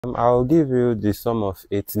I'll give you the sum of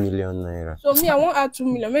 8 million naira. So me, I won't add 2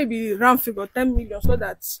 million, maybe round figure 10 million, so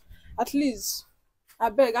that at least I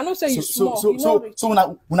beg. I know say you small. So when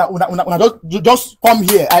I just come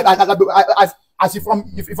here, as if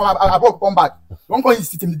I come back, don't come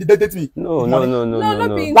sit him date me. No.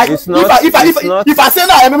 Like It's not. if I say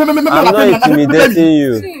that, I'm not intimidating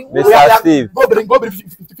you, Mr. Steve. Go bring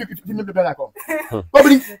 50 million naira come. Go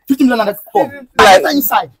bring 50 million naira come. Enter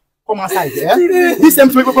inside. Come outside, yeah? This same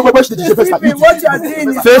way where she did first. What you are doing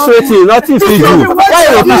is Face waiting, nothing to do. Why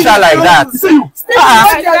you go push her like that?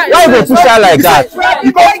 Why you go push her like that?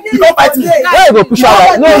 You go fight me. Why you go push her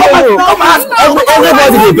like? No.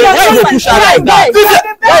 Everybody dey beg. Why you go push her like that?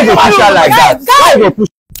 Why you go push her like that? Why you go push?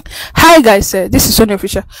 Hi guys, this is Sonia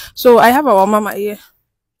Fisher. So I have our mama here.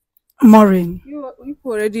 Maureen. You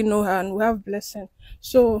already know her, and we have Blessing.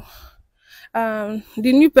 So the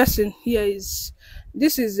new person here is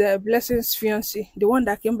Blessing's fiance, the one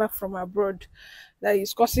that came back from abroad, that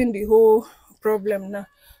is causing the whole problem now.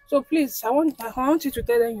 So please, I want you to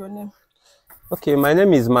tell them your name. Okay, my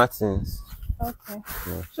name is Martins. Okay.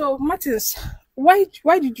 Yeah. So Martins, why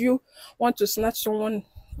did you want to snatch someone's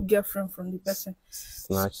girlfriend from the person?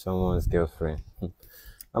 Snatch someone's girlfriend?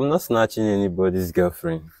 I'm not snatching anybody's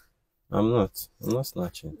girlfriend. I'm not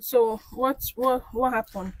snatching. So what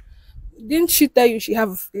happened? Didn't she tell you she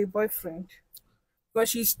have a boyfriend?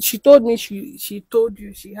 Because she told me she told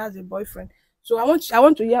you she has a boyfriend. So I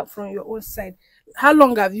want to hear from your own side. How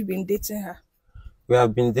long have you been dating her? We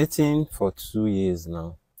have been dating for 2 years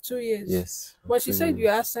now. 2 years? Yes. But she said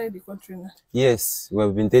you're outside the country now. Yes,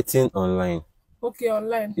 we've been dating online. Okay,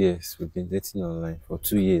 online. Yes, we've been dating online for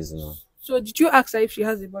 2 years now. So did you ask her if she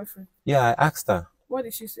has a boyfriend? Yeah, I asked her. What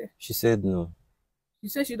did she say? She said no. She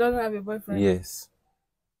said she doesn't have a boyfriend? Yes.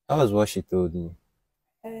 That was what she told me.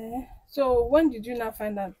 So when did you now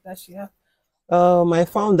find out that she had? I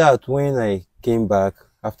found out when I came back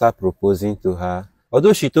after proposing to her.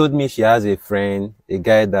 Although she told me she has a friend, a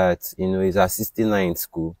guy that, is assisting her in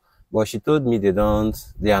school. But she told me they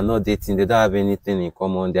are not dating, they don't have anything in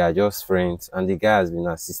common, they are just friends, and the guy has been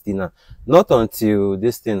assisting her. Not until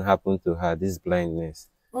this thing happened to her, this blindness.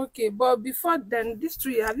 Okay, but before then, this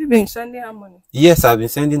 3 years, have you been sending her money? Yes, I've been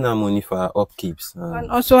sending her money for her upkeeps. And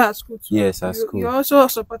also her school too? Yes, her school. You're also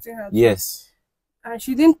supporting her too? Yes. And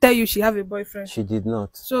she didn't tell you she have a boyfriend? She did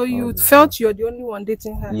not. So you felt you're the only one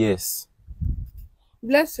dating her? Yes.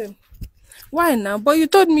 Bless him. Why now? But you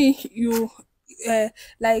told me you,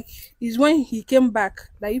 like, it's when he came back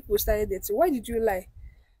that you started dating. Why did you lie?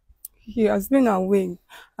 He has been away.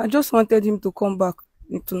 I just wanted him to come back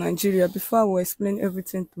to Nigeria before I will explain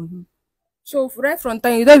everything to him. So right from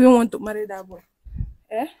time, you don't even want to marry that boy?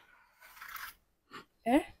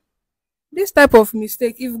 This type of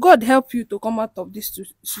mistake, if God help you to come out of this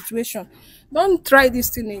situation, don't try this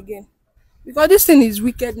thing again. Because this thing is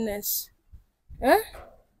wickedness.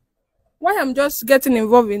 Why I'm just getting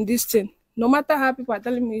involved in this thing, no matter how people are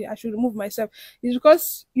telling me I should remove myself, is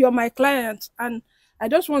because you're my client, and I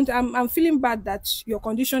just want I'm feeling bad that your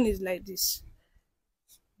condition is like this.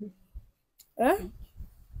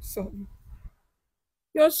 Sorry.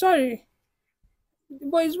 You're sorry.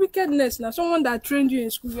 But it's wickedness now. Someone that trained you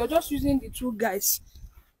in school, you're just using the 2 guys.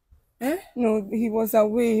 No, he was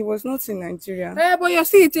away. He was not in Nigeria. But you're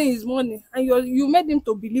still eating his money, and you made him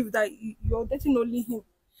to believe that you're dating only him,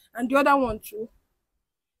 and the other one too.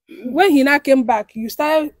 When he now came back, you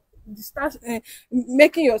start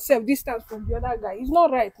making yourself distance from the other guy. It's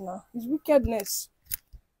not right now. It's wickedness.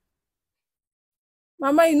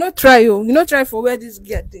 Mama, you not try for where this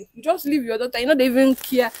girl dey. You just leave your daughter. They even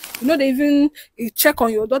care. They even check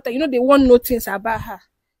on your daughter. They want no things about her.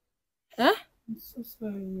 I'm so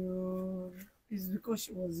sorry. It's because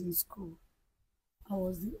she was in school. I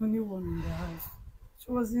was the only one in the house.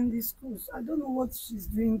 She was in the school. So I don't know what she's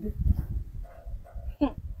doing there.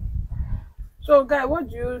 So, guy, what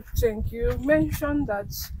do you think? You mentioned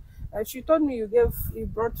that she told me you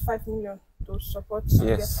brought 5 million to support.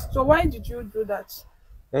 Yes. So why did you do that?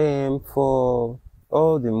 For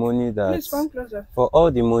all the money Please come closer. For all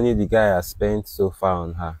the money the guy has spent so far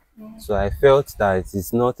on her. So I felt that it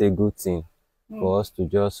is not a good thing for us to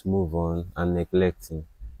just move on and neglect him.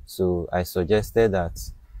 So I suggested that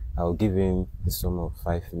I'll give him the sum of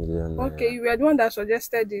 5 million naira. Okay, you were the one that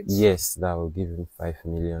suggested it. Yes, that will give him 5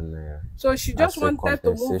 million naira. So she just wanted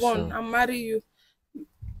to move on and marry you.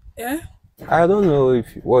 I don't know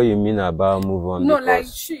what you mean about move on. No, like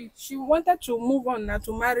she wanted to move on now,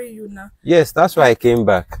 to marry you now. Yes, that's why I came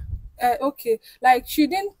back. Okay, like she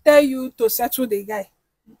didn't tell you to settle the guy.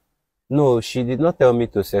 No, she did not tell me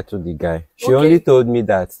to settle the guy. She only told me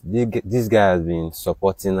that this guy has been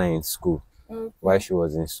supporting her in school. while she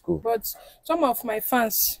was in school. But some of my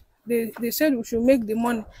fans, they said we should make the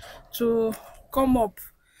money to come up.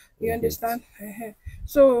 You understand?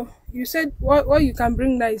 So you said what you can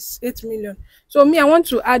bring now is 8 million. So me, I want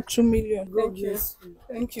to add 2 million. God Thank you. bless you.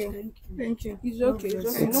 Thank you. Thank you. Thank you. It's okay. It's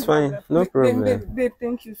okay. It's No fine. problem. No problem. Babe,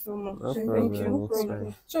 thank you so much. No Thank problem. you. No It's problem.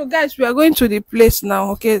 fine. So guys, we are going to the place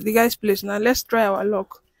now. Okay, the guys' place now. Let's try our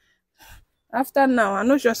luck. After now, I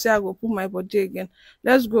know just say I go put my body again.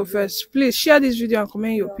 Let's go first. Please share this video and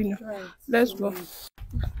comment your opinion. Let's go.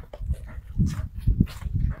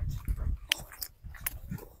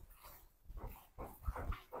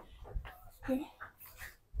 Okay.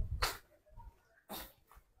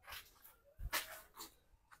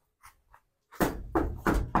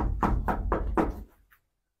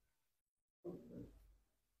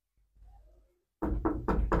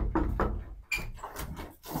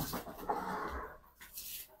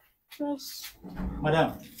 Yes.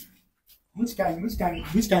 Madam, which kind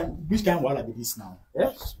wahala be this now?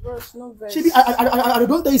 Yeah? Bros, no vex. She be, I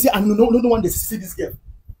don't tell you say I no one they see this girl.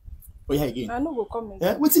 Oh yeah again. I no go come again.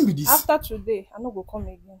 Yeah, wetin be this? After today, I no go come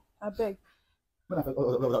again. I beg.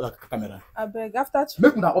 Camera. I beg. After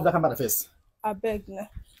Make una off that camera first. I beg na.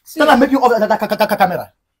 See, Tell her make you off that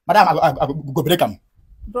camera. Madam, I go break am.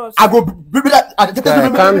 bros. I go break that. Guy,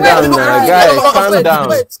 calm down now, guys. Calm down.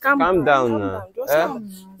 Calm down now. Just Eh? calm.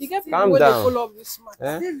 You get Calm people wey dey down. follow up this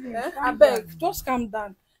man. Eh? I beg, just calm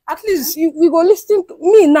down. At least we go listen to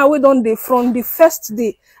me now. We don dey from the first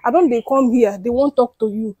day. I don dey come here. They won't talk to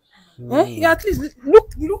you. Yeah, at least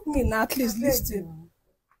look me now. At least listen.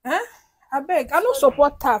 I beg. I no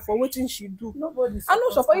support her for wetin she do. Nobody. I no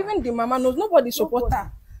support even the mama knows nobody support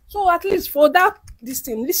her. So at least for that this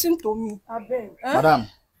thing, listen to me. I beg.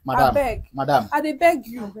 Madam, beg. madam. I dey beg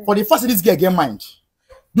you. For the first this girl get mind.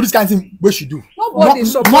 Do this kind of thing where she do. Nobody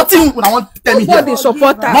support nothing when I want to tell me here. Nobody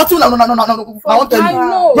support her. Nothing no. I want to tell I you.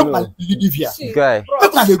 know. Look man, leave here. See, Guy. bros,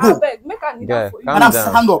 Make una dey go. abeg, make I kneel Guy, down for you. calm Madam, down.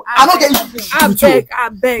 stand up. I don't get you. with you. I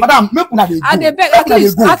beg. Madam, make una dey go. I dey beg. Make una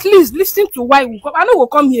dey go. At least listen to why we come. I no go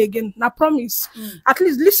come here again. Na promise. At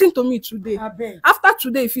least listen to me today. I beg. After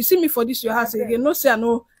today, if you see me for this your house again, no say I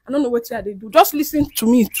don't know what I dey do. Just listen to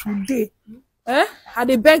me today. I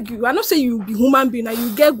dey beg you. I know say you be human being and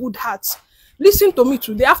you get good heart. Listen to me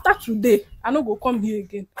today. After today, I no go come here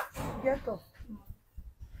again. Get up.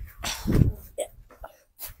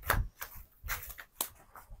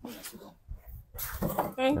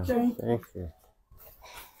 Thank you. Thank you.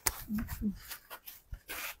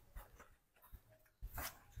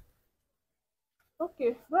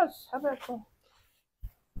 Okay, bros, have a come.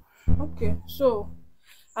 Okay, so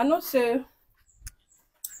I know say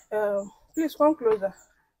please come closer.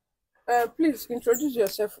 Please introduce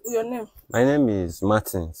yourself, your name. My name is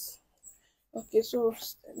Martins. Okay, so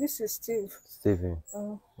this is Steve. Steven.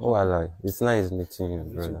 Oh, I like. It's nice meeting you,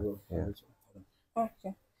 brother. Yeah.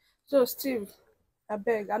 Okay. So Steve, I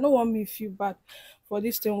beg, I don't want me feel bad for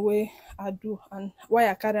this thing way I do and why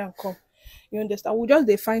I carry and come. You understand? We just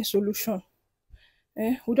dey find solution.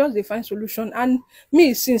 We just dey find solution. And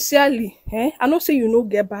me sincerely, I know say you no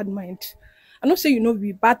get bad mind. I know say you no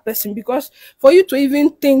be bad person because for you to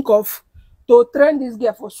even think of to train this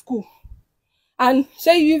girl for school and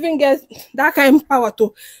say you even get that kind of power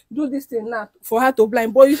to do this thing now for her to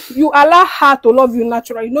blind, but you allow her to love you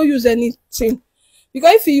naturally. You no use anything.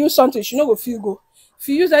 Because if you use something, she no go feel go. If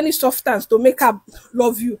you use any substance to make her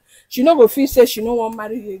love you, she no go feel say she no want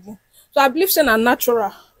marry you again. So I believe say na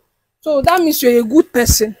natural. So that means you're a good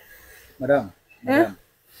person. Madam.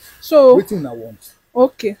 So Wetin una want?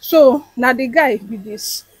 okay. So now the guy be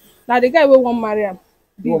this. Now the guy we want marry am.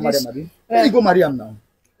 You want marry am, abi? Where you go marry am now?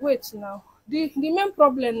 Wait now. The main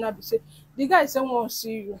problem now be say the guy say want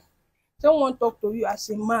see you. Say want talk to you as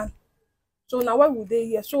a man. So now why would they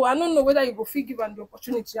here? So I don't know whether you go fit give am the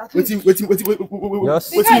opportunity. At least Just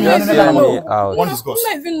The guy just no hear even me know. out. One discuss. You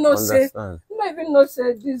not even know say Understand? you not even know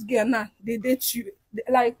say this girl now they date you.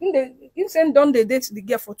 Like in saying don't they date the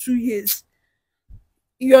girl for 2 years.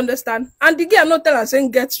 You understand? And the girl not tell her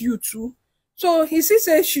saying get you too. So he see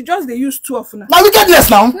say she just they use 2 of now. Now wickedness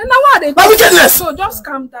now. Now why they Now wickedness. So just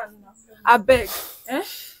calm down now. I beg.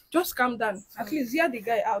 Just calm down. At least hear the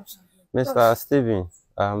guy out. Mr. Steven,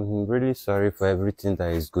 I'm really sorry for everything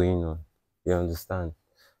that is going on. You understand?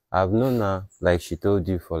 I've known her, like she told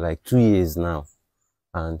you, for like 2 years now.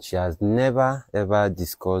 And she has never ever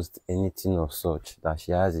discussed anything of such, that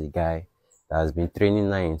she has a guy that has been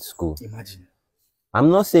training her in school. Imagine. I'm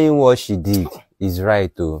not saying what she did is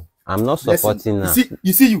right, though. I'm not supporting her.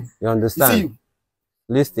 You see you. You understand? You see you.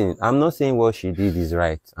 Listen, I'm not saying what she did is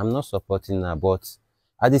right. I'm not supporting her, but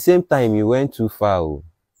at the same time, you went too far. Oh.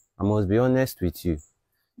 I must be honest with you.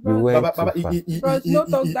 You went Baba, too far. Bros, no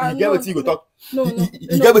talk that. you get what you go talk. No.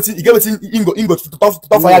 You get what you go to talk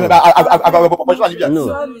for you. No.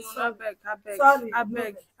 I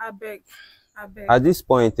beg. At this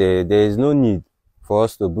point, there is no need for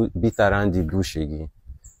us to beat around the bush again.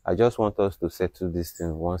 I just want us to settle this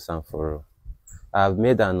thing once and for all. I've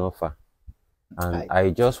made an offer, and I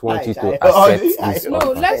just want you to accept this No,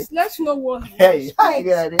 offer. let's know what. Hey, hi,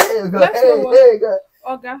 God. Hey, God. Let's know what. Hey, God.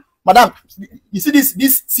 Okay. Madam, you see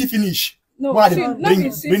this see finish. No, Why see, they not bring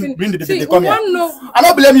be see, bring see, the come here. no. I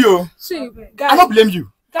don't blame you. See, I guy, don't blame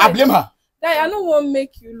you. I blame her. I don't want to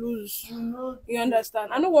make you lose. You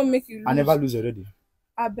understand? I don't want to make you lose. I never lose already.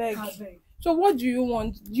 I beg. So what do you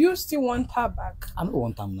want? Do you still want her back? I don't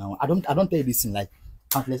want them now. I don't tell you this thing like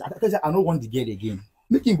countless. I don't want the girl again.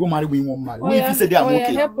 Make him go marry when he won't marry. If you say they are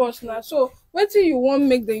okay. Help us now. So what do you want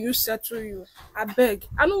make the you settle you? I beg.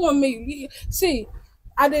 I don't want make you see.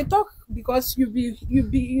 I dey talk because you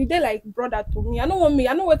dey like brother to me. I don't want me.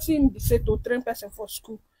 I know what him be say to train person for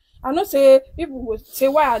school. I know say people will say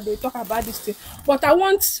why are they talk about this thing, but I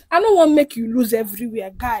don't want make you lose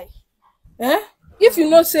everywhere, guy. If you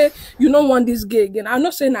know say you don't want this gay again, I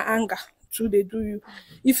know say na anger too they do you.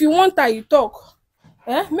 If you want her, you talk.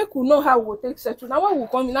 Make we know how we take settle. Now why we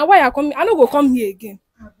come? Now why I come? I no go come here again.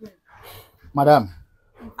 Madam.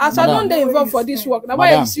 As I don't dey involved for this work, now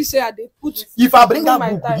why you see say I dey put. If I bring that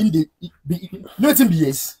book within the, you know it's in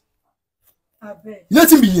BS. You know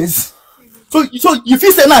it's in BS. So you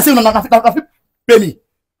feel say now say no pay me.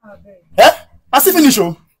 I see finish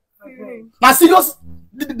oh. Now serious.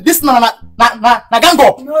 This na gang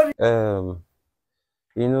up.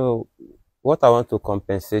 You know, what I want to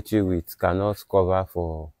compensate you with cannot cover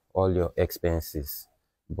for all your expenses,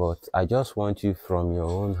 but I just want you from your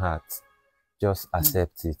own heart. Just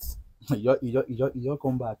accept it. You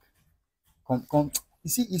come back. Come. You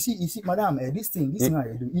see, madam, this thing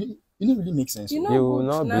I do, it don't really make sense. You will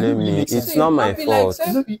not blame me. It's not my fault.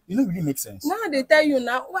 It don't really make sense. Now they tell you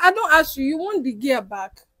now. I don't ask you. You want the gear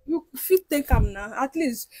back? You fit take them now. At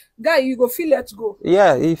least, guy, you go feel let's go.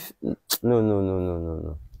 Yeah. If no.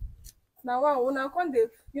 Now when I come there,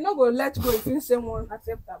 you not go let go if you say one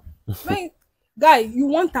accept them. Guy, you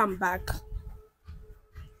want them back?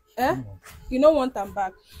 You don't want them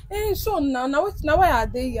back. So now why are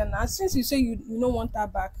they here now? Since you say you don't want her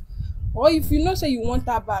back, or if you know say you want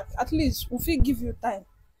her back, at least we fit give you time.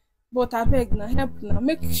 But I beg now, help now,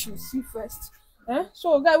 make she see first.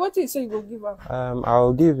 So guy, what do you say you go give her?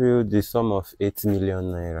 I'll give you the sum of 8 million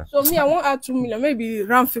naira. So me, I want add 2 million, maybe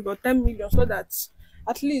round figure 10 million, so that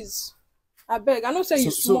at least I beg. I don't say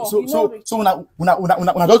you small. So when I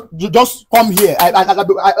just come here,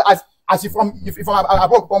 as if I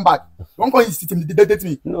come back, don't come intimidate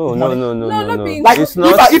me. No. Like it's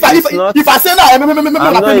not. If I say that, I'm not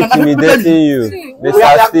intimidating you,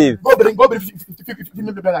 Mr. Steve. Go bring 50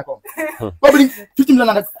 million naira come. Go bring 50 million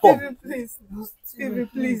naira come.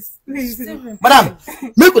 Please. Madam,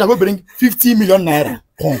 make una go bring 50 million naira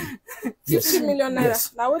come. 50 million naira.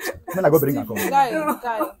 Yes. Now what? When I go bring her come. Guy.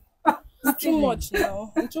 It's too much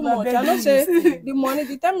now. It's too much. I don't say the money,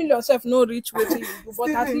 the 10 million self no reach with you,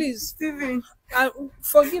 but at least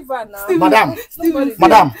forgive her now. Madam,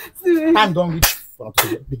 time don't reach for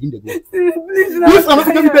to begin the go. If I'm not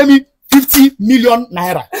going to pay me 50 million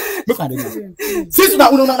naira, look at it. Since when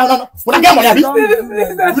I get money,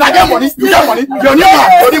 you get money. Your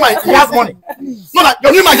new man, he has money. No,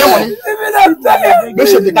 your new man get money. Make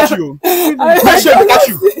sure they catch you.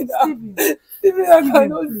 Please,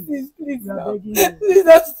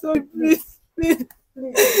 that's so please.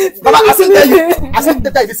 Baba, I said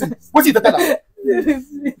tell you this thing. What is the tell her?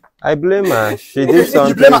 I blame her. She did something.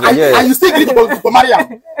 You blame her, Yes. and you still need to marry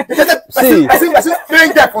her. I see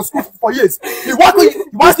paying there for school for years. You want to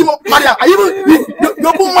marry her, and you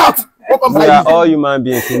open mouth. We are all human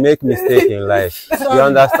beings. We make mistakes in life. You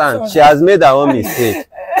understand? She has made her own mistake,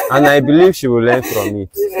 and I believe she will learn from it.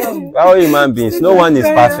 We are all human beings. No one is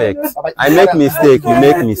perfect. I make mistake. You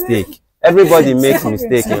make mistake. Everybody makes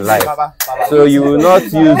mistake in life. So you will not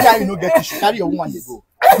use. You no get tissue. Carry your woman dey go.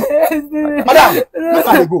 Madam, make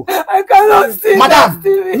her dey go. I cannot see. Madam,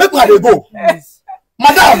 make her dey go.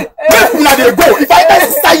 Madam, make una dey go. If I enter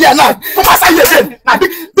sister here now, come outside here again. Na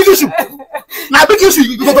big issue. Na big issue.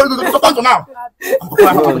 You go come to now.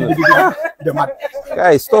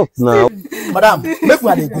 Guys, stop now. Madam, make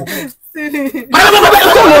una dey go. Come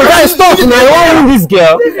on, guys, stop now. You want win this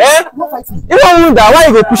girl? You want win that? Why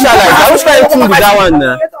you go push her like that? Which kind of thing be that one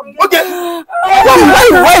now? Okay. Why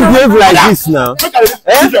you behave like this now?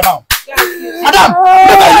 Madam,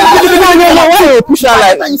 No. Why you push her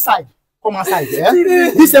like? inside. come outside, yeah?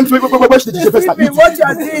 This same people watch the DJ face like you. What you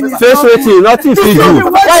are doing is Face waiting, nothing fit do.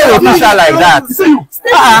 Why you go push her like that?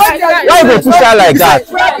 Why you go push her like that?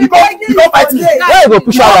 You go fight me. Why you go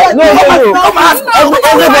push her like no.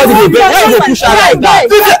 Everybody dey beg. Why you go push her like that?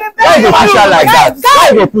 Why you go push her like that? Why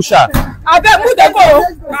you go push her? Abeg, who dey go?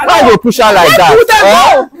 Why you go push her like that?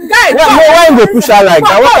 Why you go push her like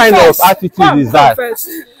that? What kind of attitude is that?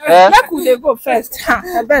 Make we dey go first.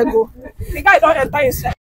 Abeg go. The guy don enter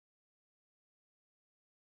inside.